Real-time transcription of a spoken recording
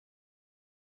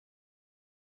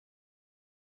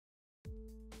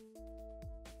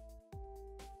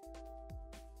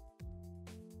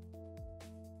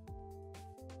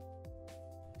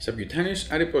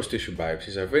Subcutaneous adipose tissue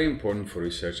biopsies are very important for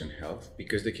research and health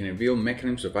because they can reveal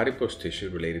mechanisms of adipose tissue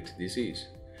related to disease.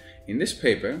 In this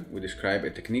paper, we describe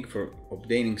a technique for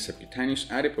obtaining subcutaneous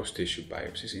adipose tissue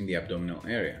biopsies in the abdominal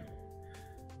area.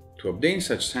 To obtain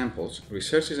such samples,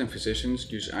 researchers and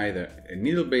physicians use either a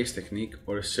needle-based technique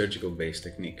or a surgical-based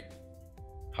technique.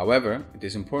 However, it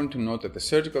is important to note that the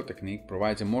surgical technique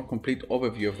provides a more complete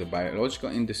overview of the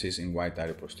biological indices in white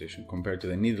adipose tissue compared to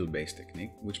the needle-based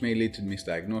technique, which may lead to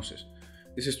misdiagnosis.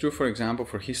 This is true, for example,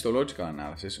 for histological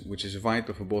analysis, which is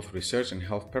vital for both research and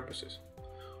health purposes.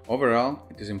 Overall,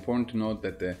 it is important to note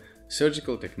that the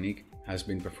surgical technique has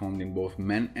been performed in both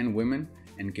men and women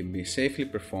and can be safely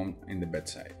performed in the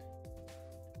bedside.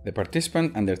 The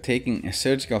participant undertaking a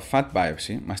surgical fat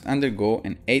biopsy must undergo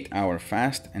an 8-hour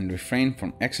fast and refrain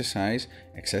from exercise,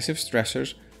 excessive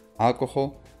stressors,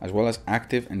 alcohol, as well as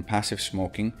active and passive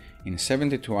smoking in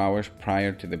 72 hours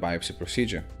prior to the biopsy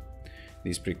procedure.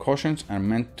 These precautions are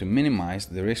meant to minimize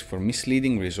the risk for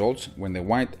misleading results when the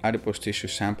white adipose tissue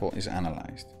sample is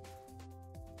analyzed.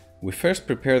 We first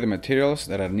prepare the materials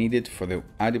that are needed for the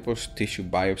adipose tissue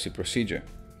biopsy procedure.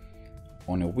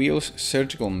 On a Wheels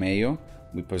surgical mayo,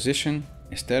 we position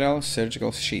a sterile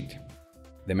surgical sheet.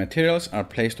 The materials are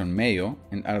placed on mayo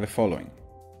and are the following: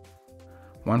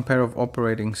 1 pair of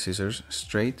operating scissors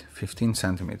straight 15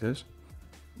 cm,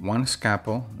 1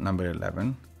 scalpel number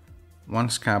 11, 1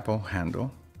 scalpel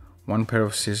handle, 1 pair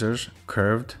of scissors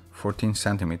curved 14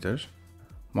 cm,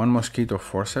 1 mosquito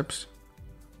forceps,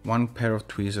 1 pair of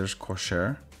tweezers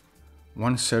Corsair,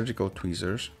 1 surgical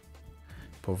tweezers,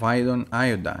 povidone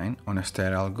iodine on a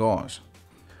sterile gauze,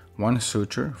 1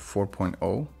 suture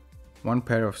 4.0, 1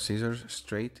 pair of scissors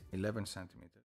straight 11 cm.